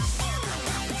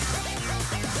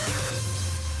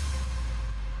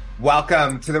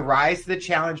Welcome to the Rise to the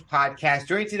Challenge podcast.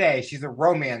 Joining today, she's a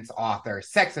romance author,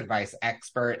 sex advice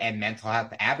expert, and mental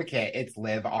health advocate. It's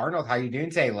Liv Arnold. How are you doing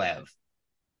today, Liv?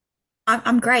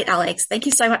 I'm great, Alex. Thank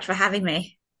you so much for having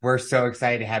me. We're so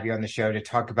excited to have you on the show to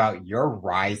talk about your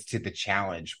rise to the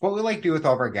challenge. What we like to do with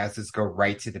all of our guests is go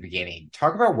right to the beginning.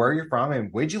 Talk about where you're from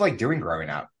and what did you like doing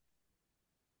growing up?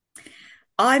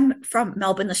 I'm from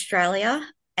Melbourne, Australia.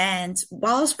 And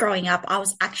while I was growing up, I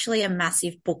was actually a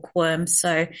massive bookworm.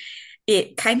 So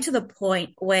it came to the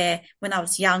point where when I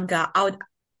was younger,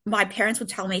 my parents would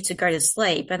tell me to go to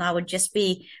sleep and I would just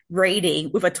be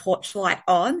reading with a torchlight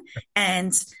on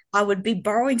and I would be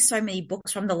borrowing so many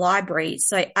books from the library.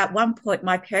 So at one point,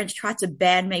 my parents tried to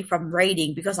ban me from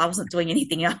reading because I wasn't doing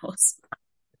anything else.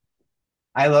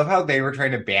 I love how they were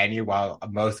trying to ban you while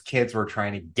most kids were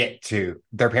trying to get to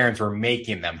their parents were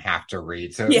making them have to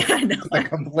read. So Yeah, I it's the know.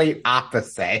 complete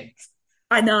opposite.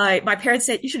 I know. My parents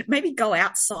said you should maybe go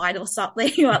outside or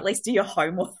something, or at least do your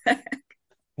homework.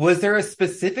 Was there a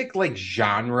specific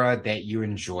genre that you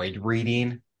enjoyed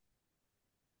reading?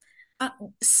 Uh,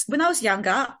 when I was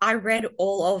younger, I read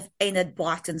all of Enid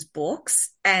Blyton's books,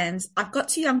 and I've got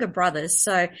two younger brothers,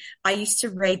 so I used to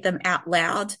read them out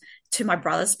loud to my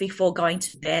brothers before going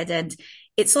to bed, and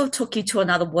it sort of took you to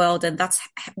another world, and that's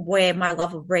where my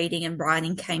love of reading and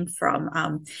writing came from.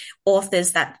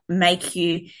 Authors that make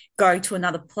you go to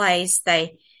another place,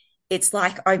 it's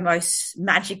like almost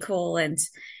magical, and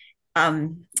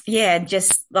yeah,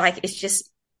 just like it's just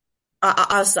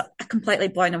I was completely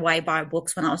blown away by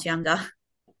books when I was younger.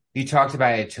 You talked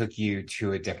about it took you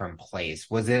to a different place.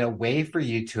 Was it a way for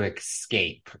you to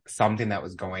escape something that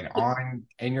was going on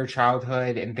in your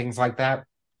childhood and things like that?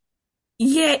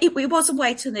 Yeah, it was a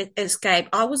way to escape.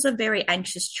 I was a very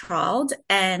anxious child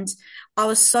and I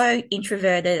was so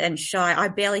introverted and shy. I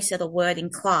barely said a word in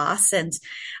class. And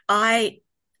I,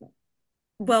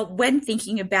 well, when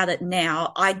thinking about it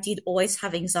now, I did always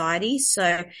have anxiety.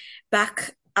 So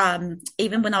back,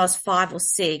 even when I was 5 or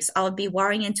 6, I would be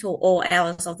worrying until all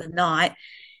hours of the night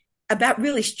about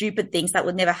really stupid things that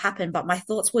would never happen, but my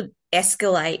thoughts would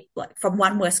escalate like from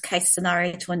one worst case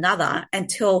scenario to another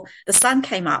until the sun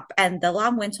came up and the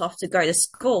alarm went off to go to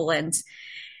school. And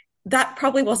that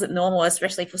probably wasn't normal,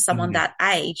 especially for someone Mhm. that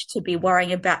age to be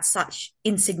worrying about such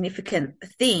insignificant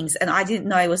things. And I didn't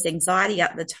know it was anxiety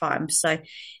at the time. So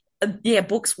yeah,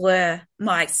 books were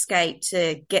my escape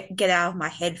to get out of my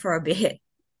head for a bit.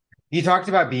 You talked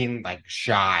about being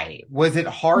shy. Was it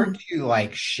hard to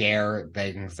share the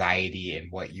anxiety and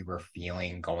what you were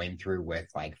feeling going through with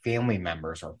family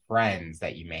members or friends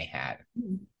that you may had?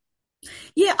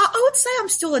 Yeah, I would say I'm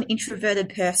still an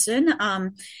introverted person.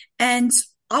 And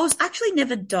I was actually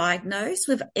never diagnosed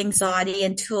with anxiety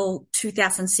until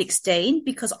 2016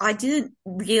 because I didn't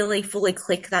really fully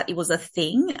click that it was a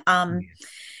thing.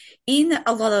 In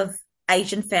a lot of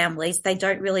Asian families, they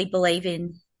don't really believe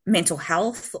in mental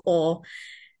health or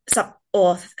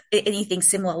anything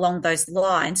similar along those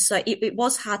lines. So it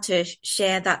was hard to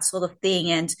share that sort of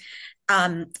thing.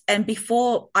 And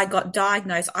before I got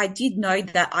diagnosed, I did know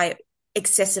that I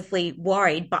excessively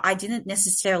worried, but I didn't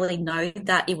necessarily know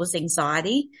that it was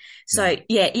anxiety. So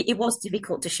yeah, it was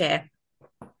difficult to share.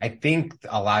 I think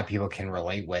a lot of people can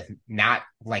relate with not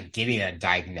getting a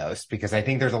diagnosed because I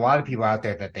think there's a lot of people out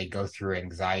there that they go through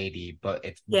anxiety, but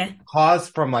it's Yeah.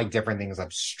 caused from different things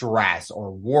of stress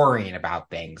or worrying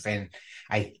about things. And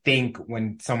I think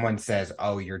when someone says,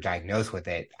 "Oh, you're diagnosed with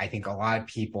it," I think a lot of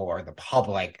people or the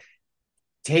public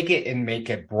take it and make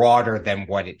it broader than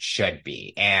what it should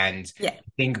be. And Yeah.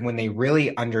 I think when they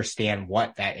really understand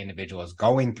what that individual is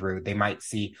going through, they might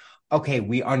see, okay,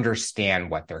 we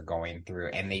understand what they're going through,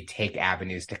 and they take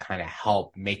avenues to kind of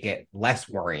help make it less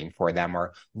worrying for them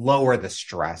or lower the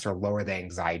stress or lower the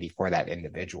anxiety for that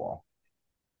individual.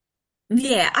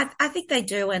 Yeah, I think they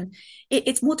do. And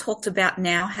it's more talked about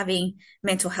now having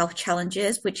mental health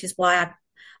challenges, which is why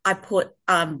I put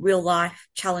real life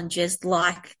challenges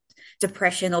like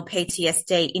depression or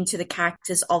PTSD into the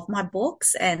characters of my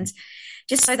books. And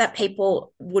just so that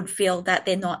people would feel that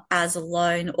they're not as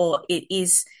alone or it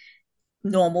is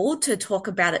normal to talk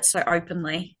about it so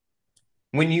openly.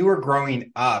 When you were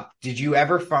growing up, did you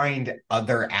ever find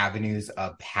other avenues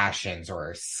of passions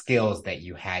or skills that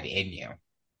you had in you?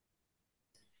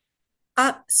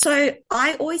 So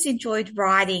I always enjoyed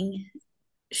writing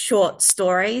short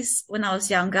stories when I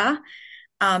was younger.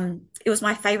 It was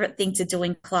my favorite thing to do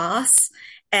in class.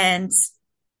 And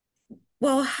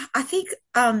Well, I think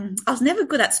I was never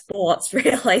good at sports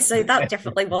really, so that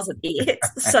definitely wasn't it.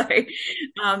 So,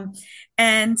 um,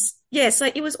 and yeah, so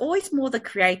it was always more the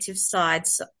creative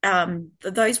sides.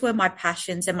 Those were my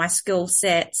passions and my skill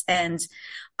sets, and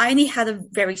I only had a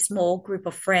very small group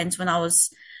of friends when I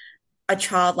was a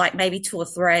child, like maybe two or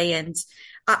three, and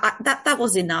that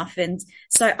was enough. And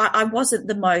so I wasn't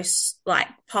the most like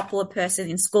popular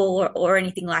person in school or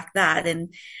anything like that,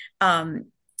 and um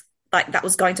like that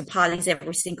was going to parties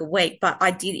every single week, but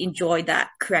I did enjoy that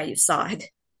creative side.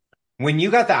 When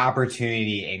you got the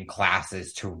opportunity in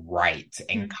classes to write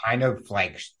and Mm. kind of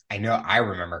like, I know I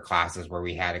remember classes where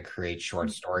we had to create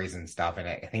short stories and stuff, and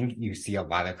I think you see a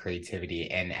lot of creativity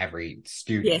in every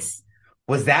student. Yes.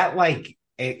 Was that like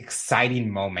an exciting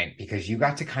moment because you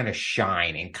got to kind of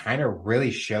shine and kind of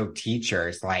really show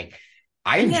teachers like,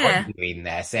 I enjoy Yeah. doing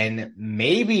this, and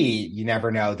maybe you never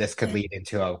know, this could Yeah. lead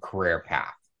into a career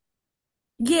path.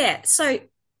 Yeah. So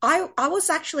I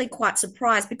was actually quite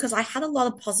surprised because I had a lot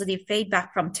of positive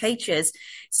feedback from teachers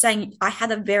saying I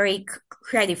had a very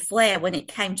creative flair when it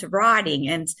came to writing,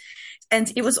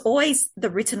 and it was always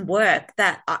the written work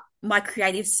that my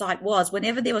creative side was.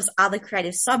 Whenever there was other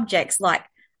creative subjects like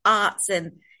arts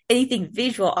and anything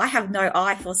visual, I have no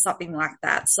eye for something like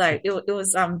that. So it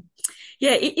was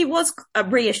yeah, it was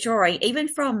reassuring even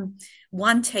from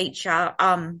one teacher.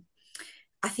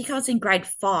 I think I was in grade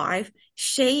five.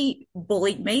 She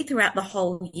bullied me throughout the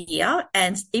whole year,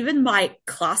 and even my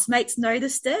classmates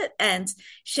noticed it. And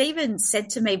she even said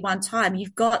to me one time,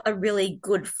 "You've got a really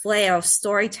good flair of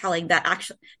storytelling that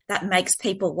makes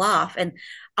people laugh." And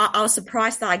I was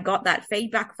surprised that I got that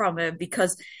feedback from her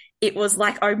because it was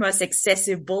like almost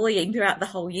excessive bullying throughout the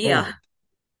whole year.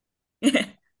 Oh,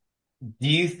 do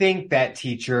you think that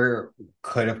teacher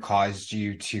could have caused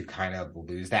you to kind of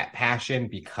lose that passion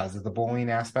because of the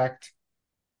bullying aspect?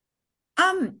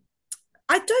 um,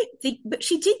 I don't think, but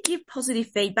she did give positive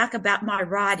feedback about my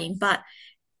writing, but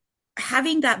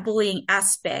having that bullying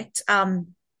aspect,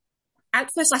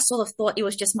 at first I sort of thought it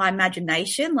was just my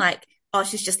imagination, like, oh,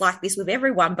 she's just like this with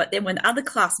everyone. But then when other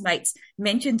classmates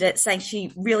mentioned it, saying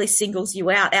she really singles you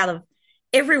out of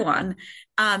everyone,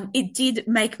 it did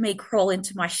make me crawl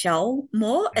into my shell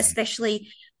more,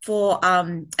 especially for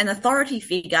an authority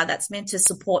figure that's meant to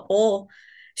support all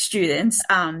students,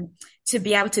 to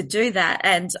be able to do that.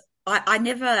 And I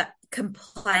never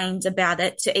complained about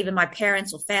it to even my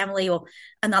parents or family or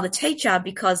another teacher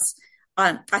because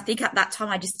I think at that time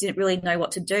I just didn't really know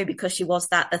what to do because she was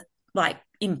that like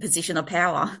in position of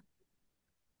power.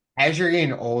 As you're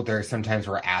getting older, sometimes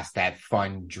we're asked that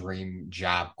fun dream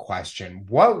job question.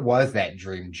 What was that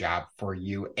dream job for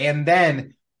you? And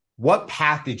then what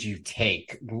path did you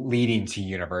take leading to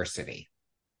university?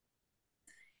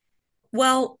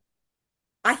 Well,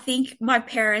 I think my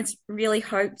parents really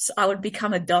hoped I would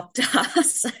become a doctor,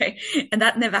 so and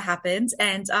that never happened.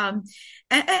 And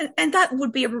that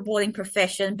would be a rewarding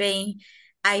profession, being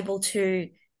able to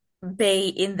be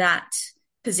in that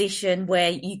position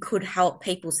where you could help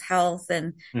people's health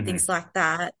and Mhm. things like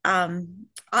that. I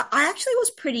actually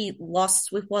was pretty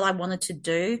lost with what I wanted to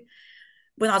do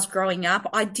when I was growing up.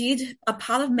 A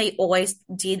part of me always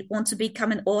did want to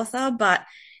become an author, but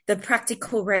the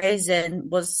practical reason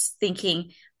was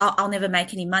thinking I'll never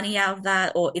make any money out of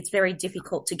that, or it's very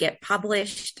difficult to get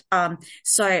published.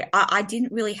 So I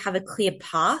didn't really have a clear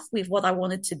path with what I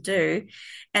wanted to do.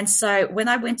 And so when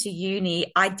I went to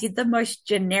uni, I did the most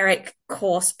generic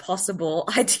course possible.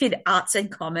 I did arts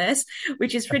and commerce,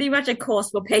 which is pretty much a course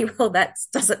for people that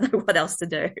doesn't know what else to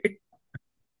do.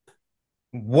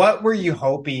 What were you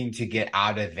hoping to get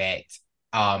out of it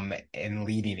and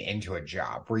leading into a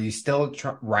job? Were you still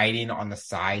writing on the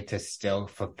side to still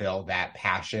fulfill that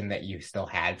passion that you still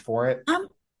had for it? Um,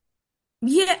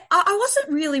 Yeah, I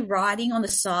wasn't really writing on the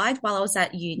side while I was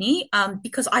at uni,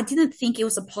 because I didn't think it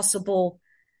was a possible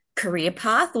career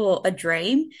path or a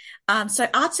dream. So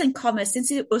arts and commerce,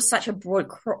 since it was such a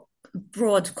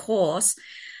broad course,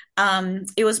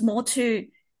 it was more to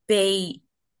be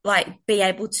be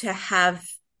able to have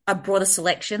a broader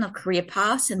selection of career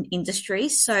paths and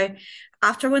industries. So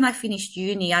after when I finished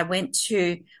uni, I went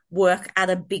to work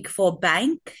at a big four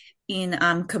bank in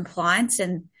compliance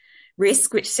and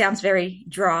risk, which sounds very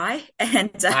dry.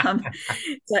 And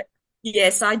so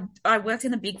yes, I worked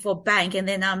in a big four bank, and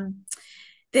then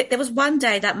there was one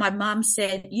day that my mum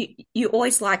said, you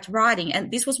always liked writing," and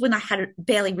this was when I had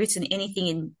barely written anything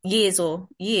in years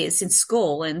since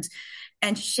school,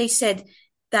 and she said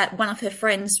that one of her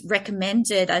friends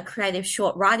recommended a creative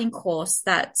short writing course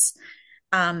that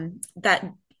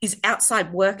is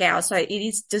outside work hours, so it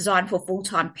is designed for full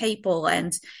time people,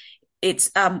 and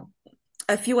it's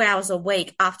a few hours a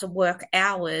week after work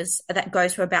hours that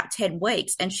goes for about 10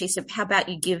 weeks. And she said, how about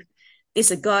you give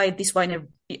this a go? This won't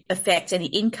affect any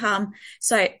income.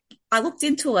 So I looked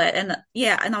into it and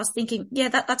and I was thinking,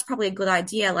 that's probably a good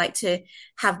idea, like to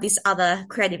have this other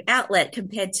creative outlet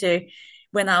compared to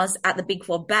when I was at the Big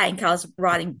Four bank, I was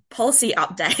writing policy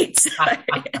updates.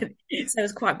 So it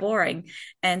was quite boring.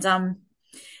 And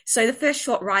so the first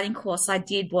short writing course I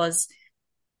did was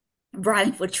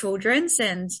writing for children's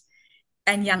and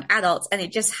young adults. And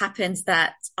it just happens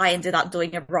that I ended up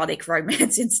doing erotic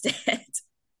romance instead.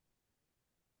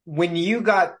 When you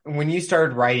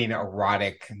started writing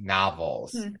erotic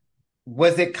novels,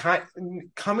 was it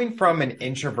coming from an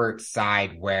introvert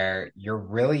side where you're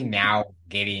really now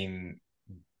getting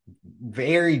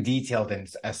very detailed in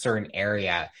a certain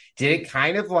area? Did it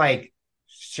kind of like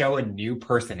show a new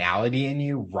personality in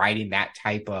you writing that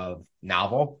type of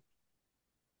novel?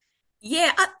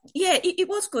 It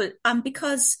was good.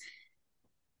 Because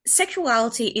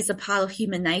sexuality is a part of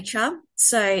human nature.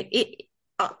 So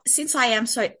since I am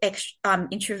so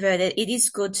introverted, it is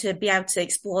good to be able to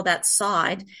explore that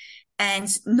side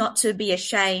and not to be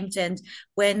ashamed. And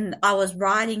when I was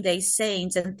writing these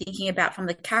scenes and thinking about from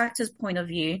the character's point of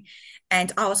view,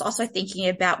 and I was also thinking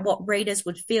about what readers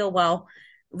would feel while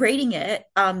reading it.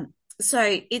 So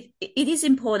it is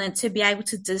important to be able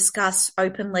to discuss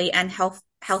openly and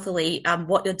healthily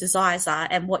what your desires are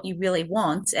and what you really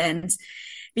want, and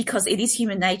because it is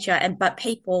human nature, but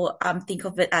people think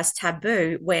of it as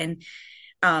taboo when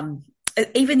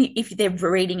even if they're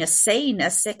reading a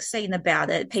sex scene about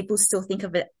it, people still think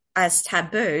of it as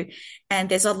taboo. And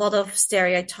there's a lot of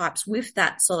stereotypes with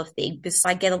that sort of thing, because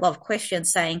I get a lot of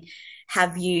questions saying,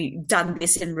 have you done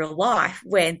this in real life?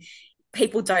 When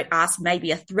people don't ask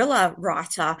maybe a thriller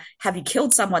writer, have you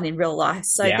killed someone in real life?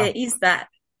 So there is that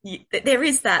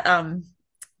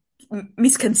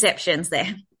misconceptions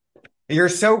there. You're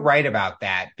so right about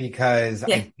that, because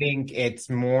I think it's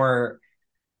more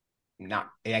not,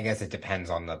 I guess it depends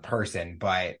on the person,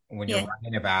 but when you're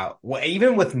writing about, well,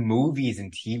 even with movies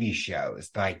and TV shows,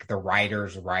 like the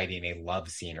writer's writing a love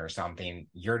scene or something,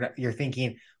 you're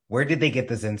thinking, where did they get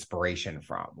this inspiration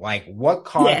from? Like, what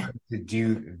caused them to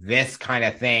do this kind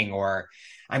of thing? Or,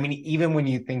 I mean, even when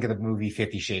you think of the movie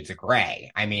 50 Shades of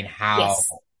Grey, I mean, how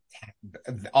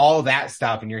all that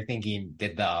stuff, and you're thinking,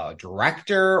 did the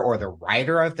director or the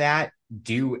writer of that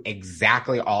do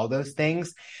exactly all those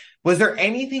things? Was there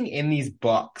anything in these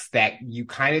books that you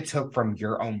kind of took from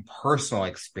your own personal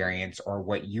experience or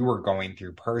what you were going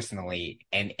through personally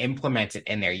and implemented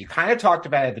in there? You kind of talked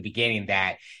about at the beginning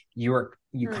that you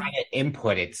kind of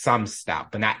inputted some stuff,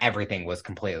 but not everything was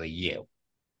completely you.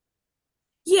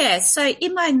 Yeah. So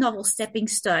in my novel Stepping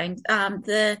Stone,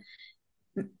 the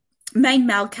main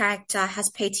male character has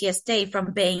PTSD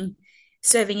from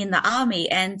serving in the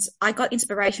army. And I got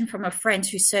inspiration from a friend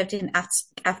who served in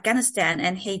Afghanistan,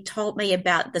 and he told me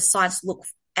about the signs to look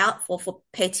out for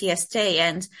PTSD.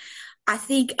 And I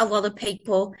think a lot of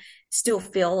people still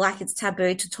feel like it's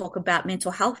taboo to talk about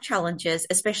mental health challenges,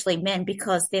 especially men,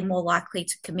 because they're more likely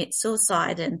to commit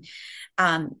suicide, and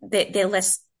they're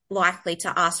less likely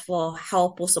to ask for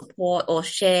help or support or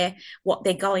share what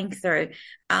they're going through.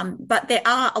 But there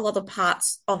are a lot of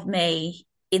parts of me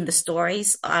in the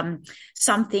stories.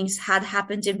 Some things had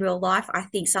happened in real life. I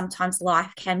think sometimes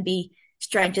life can be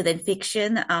stranger than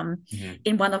fiction.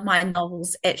 In one of my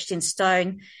novels, Etched in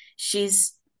Stone,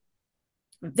 she's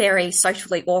very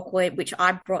socially awkward, which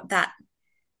I brought that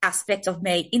aspect of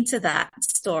me into that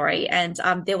story. And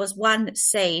there was one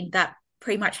scene that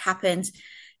pretty much happened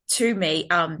to me.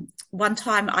 One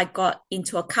time I got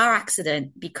into a car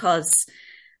accident because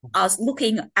I was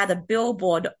looking at a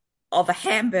billboard of a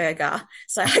hamburger,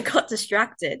 so I got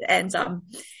distracted, and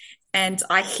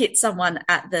I hit someone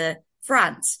at the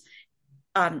front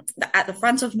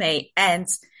of me. And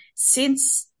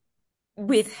since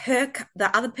with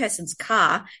the other person's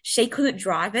car, she couldn't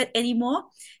drive it anymore,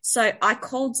 so I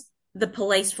called the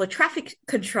police for traffic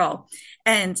control.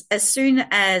 And as soon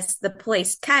as the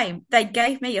police came, they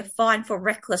gave me a fine for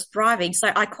reckless driving.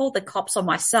 So I called the cops on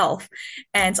myself,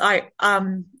 and I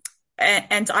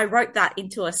wrote that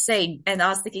into a scene. And I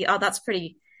was thinking, oh, that's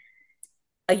pretty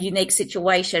a unique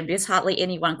situation, because hardly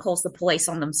anyone calls the police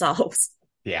on themselves.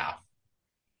 Yeah.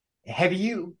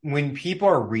 When people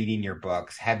are reading your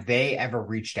books, have they ever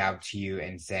reached out to you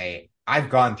and say,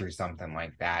 I've gone through something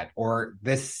like that, or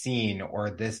this scene or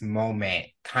this moment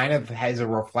kind of has a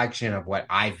reflection of what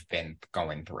I've been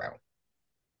going through?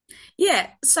 Yeah.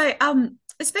 So,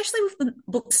 especially with the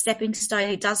book Stepping Stone,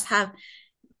 it does have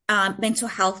mental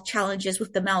health challenges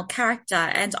with the male character.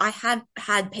 And I have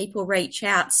had people reach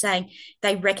out saying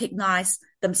they recognize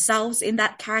themselves in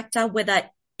that character, whether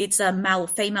it's a male or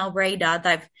female reader,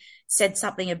 they've said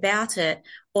something about it,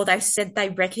 or they've said they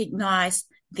recognize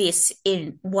this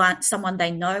in someone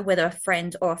they know, whether a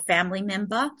friend or a family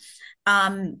member.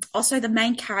 Also, the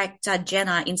main character,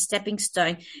 Jenna, in Stepping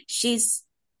Stone, she's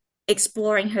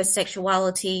exploring her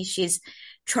sexuality. She's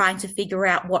trying to figure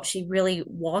out what she really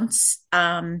wants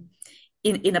in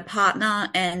a partner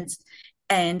and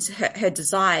her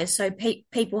desires. So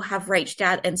people have reached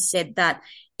out and said that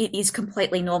it is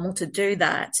completely normal to do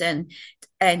that,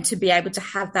 and to be able to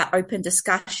have that open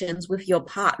discussions with your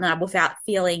partner without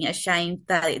feeling ashamed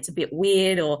that it's a bit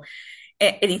weird or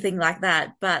anything like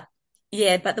that. But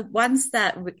the ones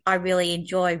that I really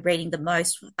enjoy reading the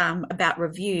most about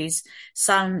reviews,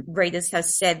 some readers have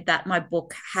said that my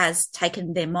book has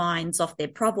taken their minds off their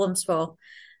problems for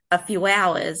a few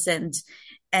hours, and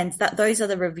that those are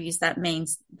the reviews that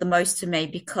means the most to me,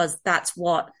 because that's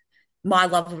what my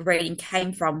love of reading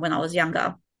came from when I was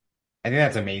younger. I think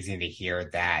that's amazing to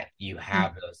hear that you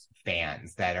have those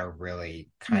fans that are really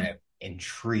kind of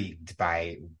intrigued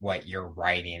by what you're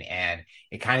writing, and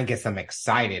it kind of gets them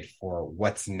excited for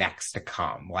what's next to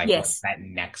come, like what's that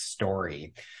next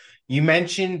story. You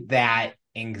mentioned that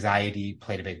anxiety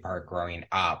played a big part growing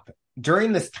up.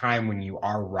 During this time when you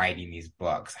are writing these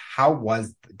books, how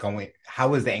was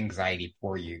the anxiety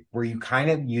for you? Were you kind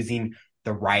of using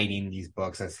the writing these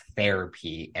books as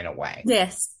therapy in a way?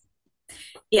 Yes.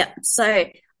 Yeah. So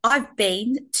I've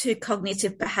been to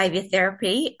cognitive behavior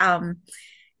therapy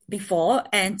before,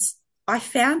 and I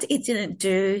found it didn't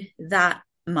do that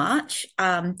much.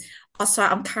 Also,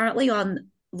 I'm currently on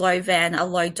Lovan, a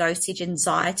low dosage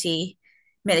anxiety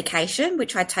medication,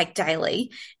 which I take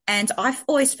daily. And I've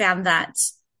always found that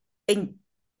in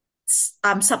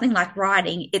something like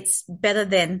writing, it's better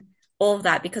than all of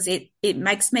that, because it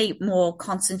makes me more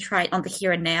concentrate on the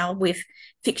here and now with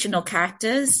fictional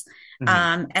characters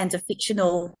and a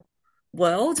fictional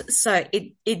world. So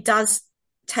it does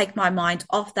take my mind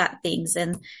off that things.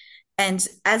 And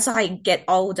as I get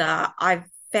older, I've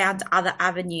found other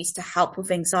avenues to help with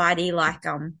anxiety, like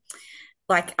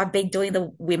I've been doing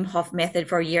the Wim Hof method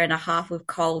for a year and a half with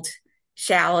cold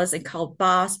showers and cold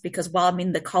baths, because while I'm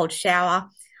in the cold shower,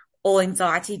 all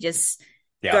anxiety just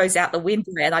goes out the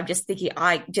window, and I'm just thinking,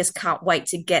 I just can't wait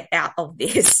to get out of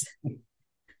this.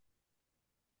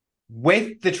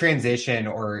 With the transition,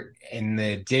 or in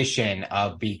the addition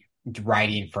of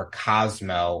writing for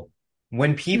Cosmo,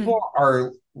 when people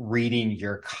are reading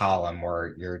your column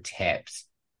or your tips,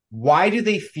 why do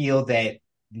they feel that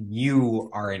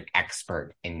you are an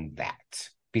expert in that?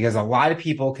 Because a lot of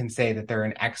people can say that they're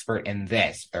an expert in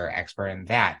this, they're an expert in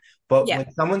that. But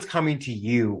when someone's coming to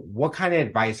you, what kind of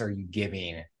advice are you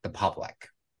giving the public?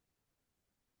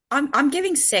 I'm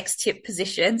giving sex tip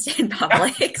positions in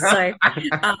public. So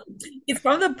it's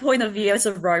from the point of view as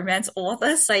a romance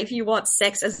author. So if you want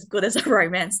sex as good as a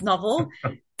romance novel,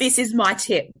 this is my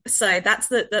tip. So that's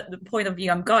the point of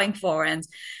view I'm going for. And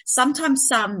sometimes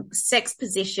some sex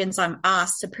positions I'm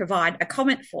asked to provide a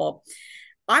comment for,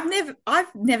 I've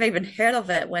never even heard of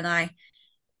it when I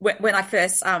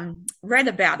first read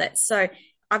about it. So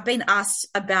I've been asked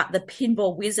about the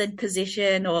pinball wizard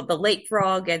position or the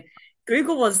leapfrog, and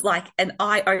Google was like an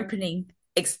eye-opening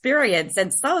experience.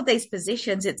 And some of these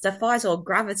positions, it defies all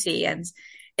gravity. And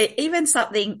even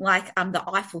something like the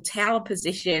Eiffel Tower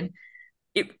position,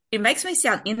 it makes me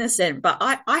sound innocent, but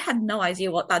I had no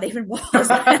idea what that even was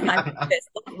when I first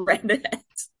read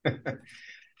it.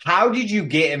 How did you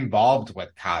get involved with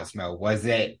Cosmo? Was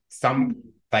it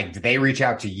did they reach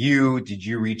out to you? Did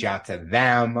you reach out to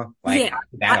them? I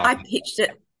pitched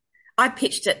it. I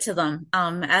pitched it to them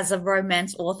as a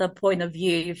romance author point of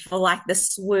view, for like the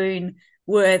swoon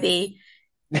worthy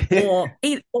or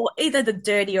either the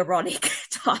dirty erotic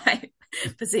type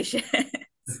position.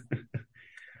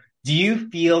 Do you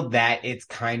feel that it's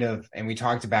kind of, and we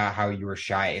talked about how you were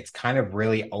shy, it's kind of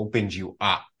really opened you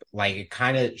up? Like it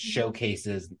kind of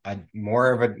showcases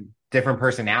more of a different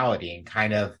personality and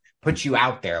kind of puts you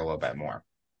out there a little bit more.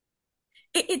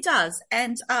 It does.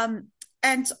 And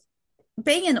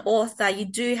being an author, you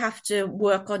do have to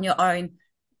work on your own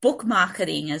book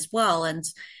marketing as well. And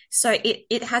so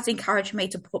it has encouraged me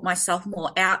to put myself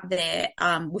more out there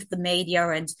with the media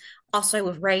and also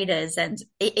with readers. And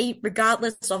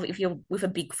regardless of if you're with a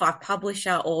big 5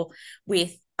 publisher or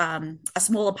with a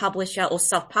smaller publisher or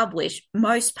self-published,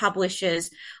 most publishers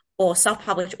or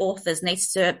self-published authors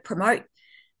needs to promote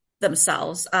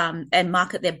themselves and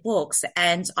market their books.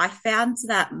 And I found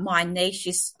that my niche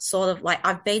is sort of like,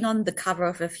 I've been on the cover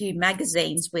of a few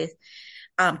magazines with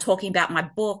talking about my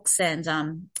books and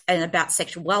about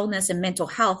sexual wellness and mental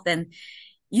health, and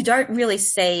you don't really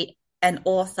see an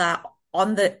author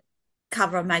on the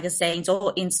cover of magazines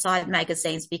or inside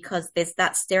magazines because there's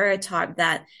that stereotype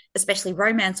that, especially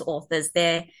romance authors,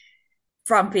 they're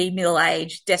frumpy,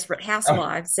 middle-aged, desperate Oh,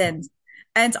 housewives, and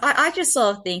I just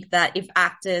sort of think that if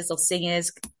actors or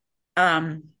singers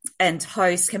and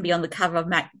hosts can be on the cover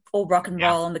of or rock and yeah.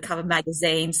 roll on the cover of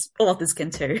magazines, authors can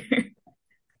too.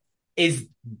 Is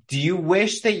do you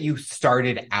wish that you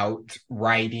started out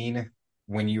writing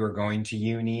when you were going to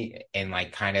uni and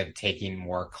like kind of taking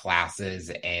more classes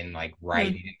and like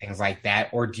writing and things like that?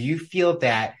 Or do you feel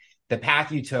that the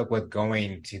path you took with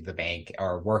going to the bank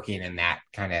or working in that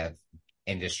kind of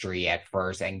industry at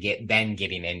first and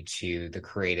getting into the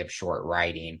creative short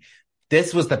writing,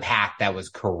 this was the path that was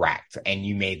correct and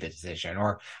you made the decision?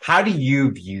 Or how do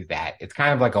you view that? It's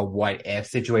kind of like a what if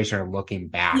situation or looking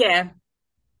back. Yeah.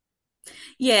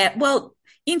 Yeah. Well,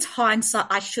 in hindsight,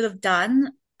 I should have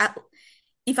done,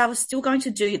 if I was still going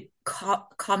to do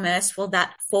commerce for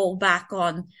that fall back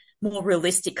on more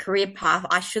realistic career path,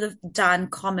 I should have done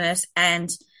commerce and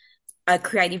a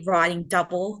creative writing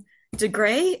double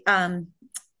degree.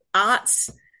 Arts,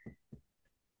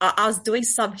 I was doing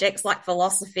subjects like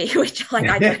philosophy, which like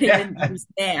I don't even use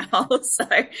now. So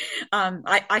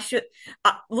I should,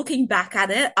 looking back at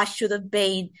it, I should have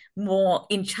been more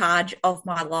in charge of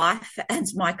my life and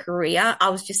my career. I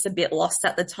was just a bit lost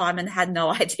at the time and had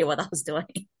no idea what I was doing.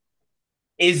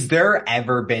 Is there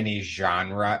ever been a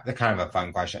genre, the kind of a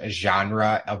fun question, a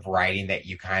genre of writing that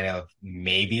you kind of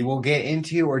maybe will get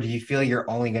into, or do you feel you're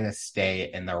only going to stay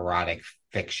in the erotic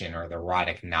fiction or the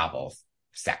erotic novels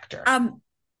sector?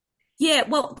 Yeah,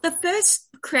 well, the first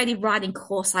creative writing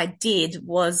course I did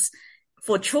was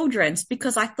for children's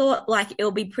because I thought like it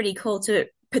would be pretty cool to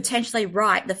potentially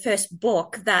write the first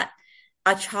book that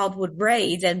a child would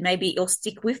read and maybe it'll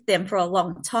stick with them for a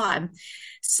long time.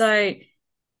 So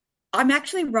I'm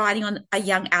actually writing on a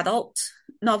young adult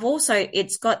novel. So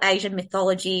it's got Asian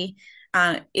mythology.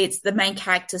 It's the main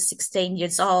character, 16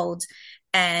 years old.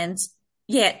 And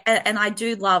yeah, and I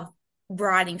do love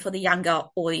writing for the younger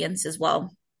audience as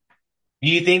well. Do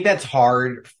you think that's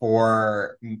hard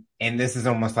for, and this is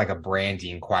almost like a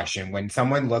branding question, when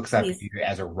someone looks up Yes. you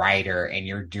as a writer and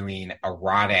you're doing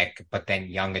erotic, but then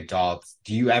young adults,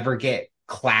 do you ever get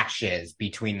clashes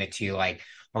between the two? Like,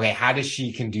 okay, how does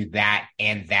she can do that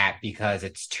and that because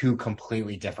it's two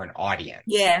completely different audience?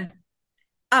 Yeah.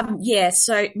 Yeah,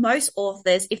 so most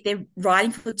authors, if they're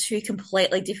writing for two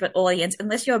completely different audience,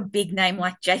 unless you're a big name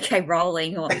like J.K.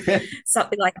 Rowling or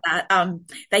something like that,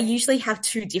 they usually have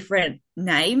two different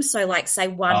names. So like say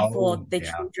one Oh, for the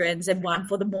yeah. children's and one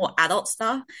for the more adult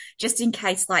stuff, just in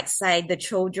case like say the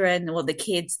children or the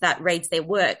kids that reads their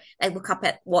work, they look up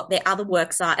at what their other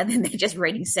works are and then they're just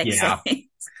reading sex Yeah. scenes.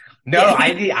 No, Yeah.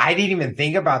 I didn't even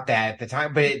think about that at the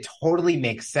time, but it totally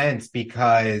makes sense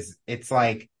because it's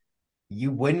like you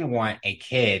wouldn't want a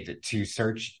kid to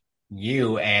search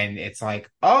you and it's like,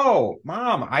 "Oh,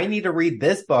 mom, I need to read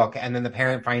this book." And then the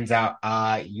parent finds out,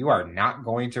 you are not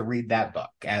going to read that book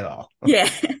at all." Yeah.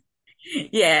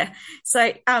 Yeah.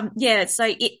 So, yeah.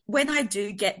 So when I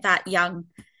do get that young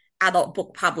adult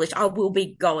book published, I will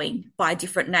be going by a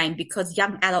different name because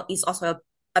young adult is also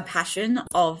a passion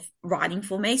of writing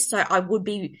for me. So I would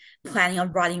be planning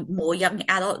on writing more young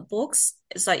adult books.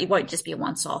 So it won't just be a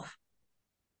once off.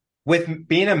 With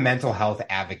being a mental health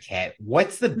advocate,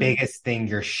 what's the Mm. biggest thing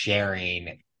you're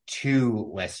sharing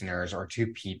to listeners or to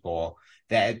people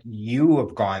that you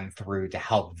have gone through to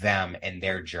help them in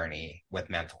their journey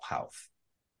with mental health?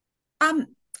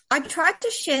 Um, I tried to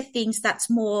share things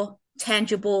that's more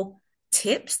tangible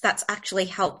tips that's actually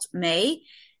helped me.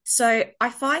 So I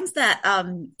find that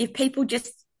if people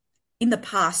just in the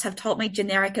past have told me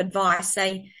generic advice,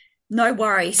 say no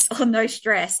worries or no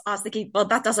stress, I was thinking, well,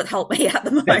 that doesn't help me at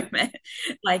the moment.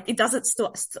 Like it doesn't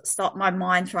stop my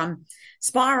mind from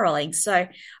spiraling. So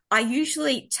I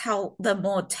usually tell the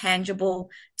more tangible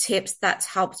tips that's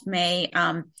helped me,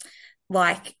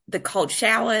 like the cold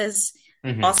showers,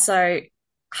 Hmm. also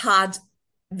hard,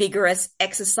 vigorous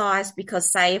exercise,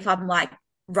 because say if I'm like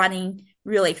running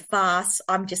really fast,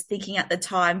 I'm just thinking at the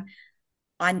time,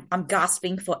 I'm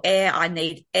gasping for air. I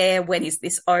need air. When is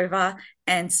this over?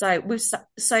 And so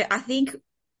I think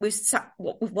with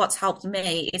what's helped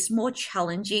me, it's more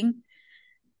challenging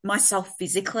myself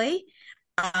physically,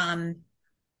 um,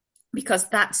 because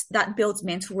that builds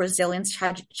mental resilience,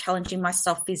 challenging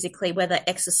myself physically, whether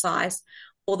exercise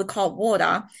or the cold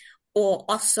water, or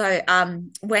also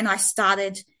when I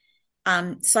started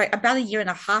So about a year and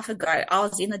a half ago, I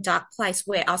was in a dark place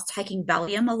where I was taking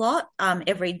Valium a lot,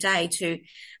 every day to,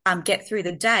 get through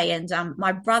the day. And,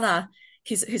 my brother,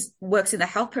 who's works in the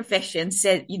health profession,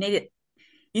 said, you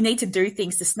need to do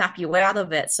things to snap you out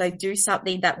of it. So do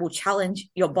something that will challenge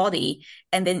your body,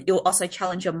 and then it'll also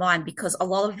challenge your mind, because a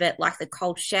lot of it, like the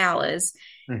cold showers,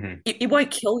 Mm-hmm. it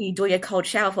won't kill you doing a cold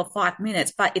shower for 5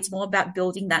 minutes, but it's more about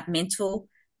building that mental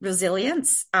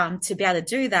resilience, to be able to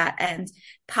do that. And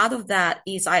part of that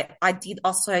is I did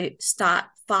also start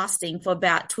fasting for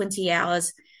about 20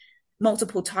 hours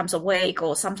multiple times a week,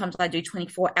 or sometimes I do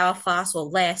 24-hour fast or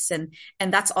less. And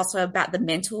that's also about the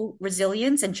mental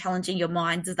resilience and challenging your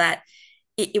mind that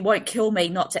it won't kill me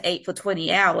not to eat for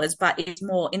 20 hours, but it's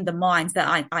more in the mind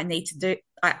that I need to do.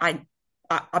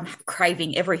 I'm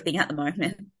craving everything at the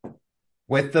moment.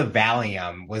 With the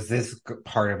Valium, was this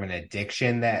part of an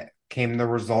addiction that came the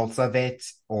results of it,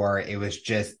 or it was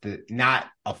just not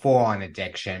a full-on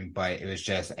addiction, but it was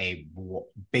just a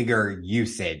bigger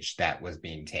usage that was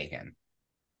being taken?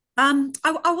 I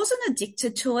wasn't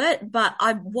addicted to it, but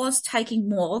I was taking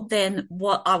more than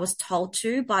what I was told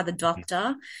to by the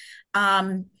doctor.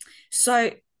 Um,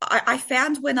 so I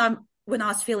found when I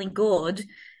was feeling good,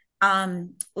 so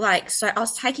I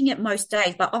was taking it most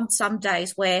days, but on some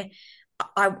days where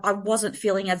I wasn't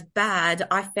feeling as bad,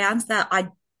 I found that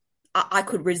I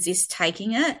could resist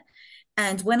taking it.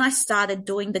 And when I started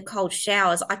doing the cold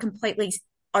showers, I completely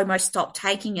almost stopped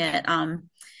taking it,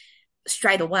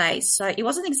 straight away. So it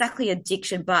wasn't exactly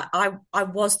addiction, but I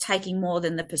was taking more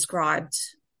than the prescribed,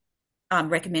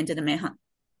 recommended amount.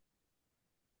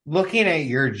 Looking at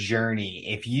your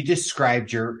journey, if you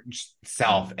described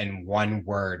yourself in one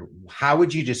word, how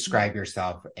would you describe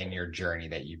yourself and your journey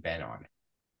that you've been on?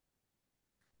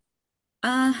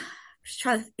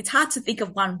 It's hard to think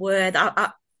of one word.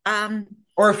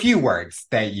 Or a few words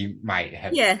that you might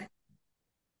have. Yeah.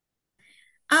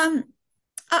 Um,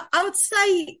 I would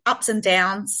say ups and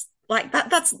downs. Like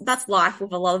that's life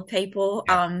with a lot of people.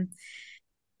 Yeah.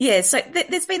 Yeah. So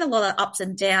there's been a lot of ups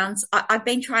and downs. I've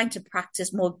been trying to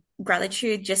practice more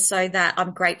gratitude, just so that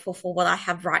I'm grateful for what I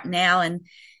have right now, and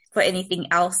for anything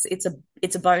else, it's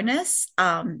a bonus.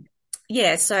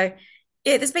 Yeah. So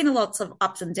yeah, there's been a lots of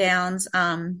ups and downs.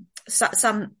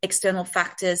 Some external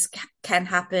factors can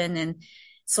happen and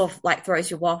sort of like throws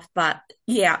you off, but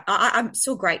yeah, I'm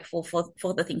still grateful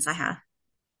for the things I have.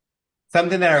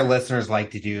 Something that our listeners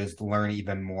like to do is to learn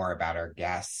even more about our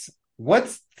guests.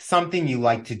 What's something you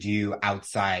like to do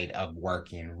outside of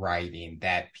working, writing,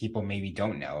 that people maybe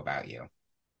don't know about you?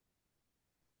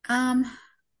 Um,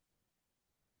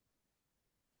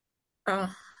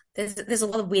 oh, there's a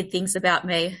lot of weird things about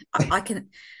me. I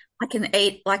can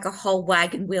eat like a whole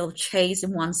wagon wheel of cheese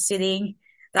in one sitting.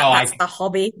 Oh, That's a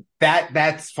hobby.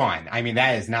 that's fun. I mean,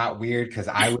 that is not weird, because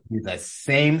I would do the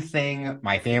same thing.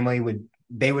 My family would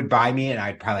they would buy me, and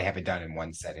I'd probably have it done in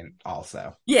one setting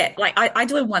also. Yeah, like I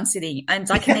do in one sitting, and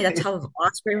I can eat a tub of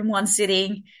ice cream in one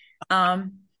sitting.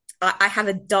 Um, I have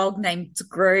a dog named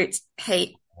Groot.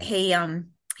 He's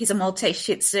a Maltese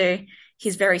Shih Tzu.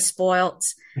 He's very spoilt.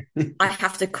 I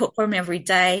have to cook for him every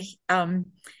day.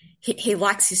 He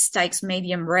likes his steaks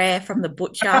medium rare from the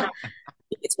butcher.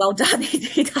 If it's well done,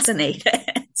 he doesn't eat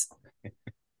it.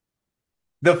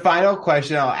 The final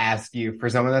question I'll ask you, for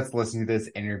someone that's listening to this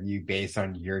interview based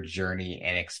on your journey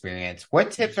and experience,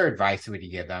 what tips or advice would you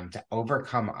give them to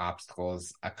overcome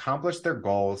obstacles, accomplish their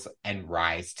goals, and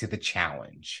rise to the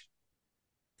challenge?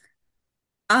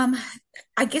 Um,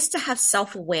 I guess to have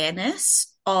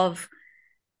self-awareness of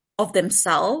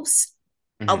themselves.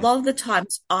 A Hmm. lot of the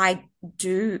times I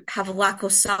do have a lack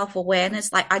of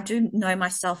self-awareness. Like I do know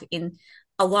myself in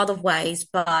a lot of ways,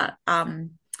 but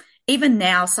even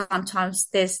now, sometimes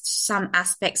there's some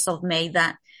aspects of me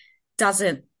that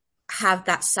doesn't have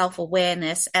that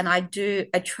self-awareness, and I do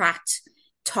attract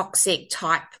toxic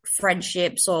type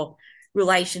friendships or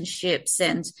relationships.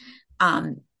 And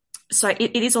um, so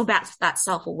it is all about that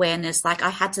self-awareness. Like I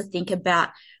had to think about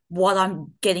what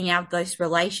I'm getting out of those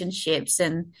relationships,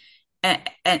 and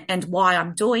why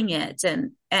I'm doing it.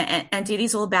 And it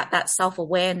is all about that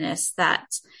self-awareness that,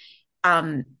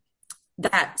 um,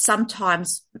 that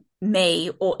sometimes me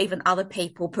or even other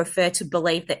people prefer to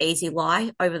believe the easy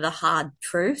lie over the hard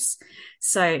truths.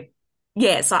 So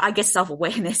yeah, so I guess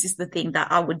self-awareness is the thing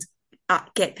that I would,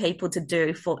 get people to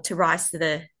do to rise to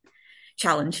the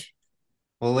challenge.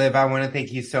 Well, Liv, I want to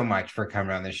thank you so much for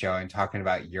coming on the show and talking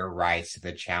about your rise to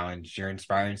the challenge. You're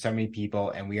inspiring so many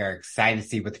people, and we are excited to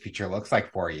see what the future looks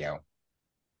like for you.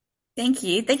 Thank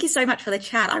you. Thank you so much for the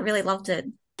chat. I really loved it.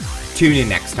 Tune in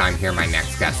next time to hear my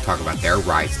next guest talk about their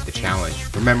rise to the challenge.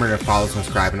 Remember to follow and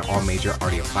subscribe on all major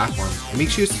audio platforms, and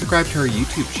make sure to subscribe to our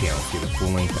YouTube channel to see the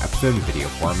full-length episode in video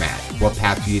format. What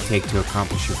path do you take to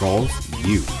accomplish your goals?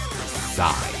 You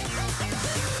decide.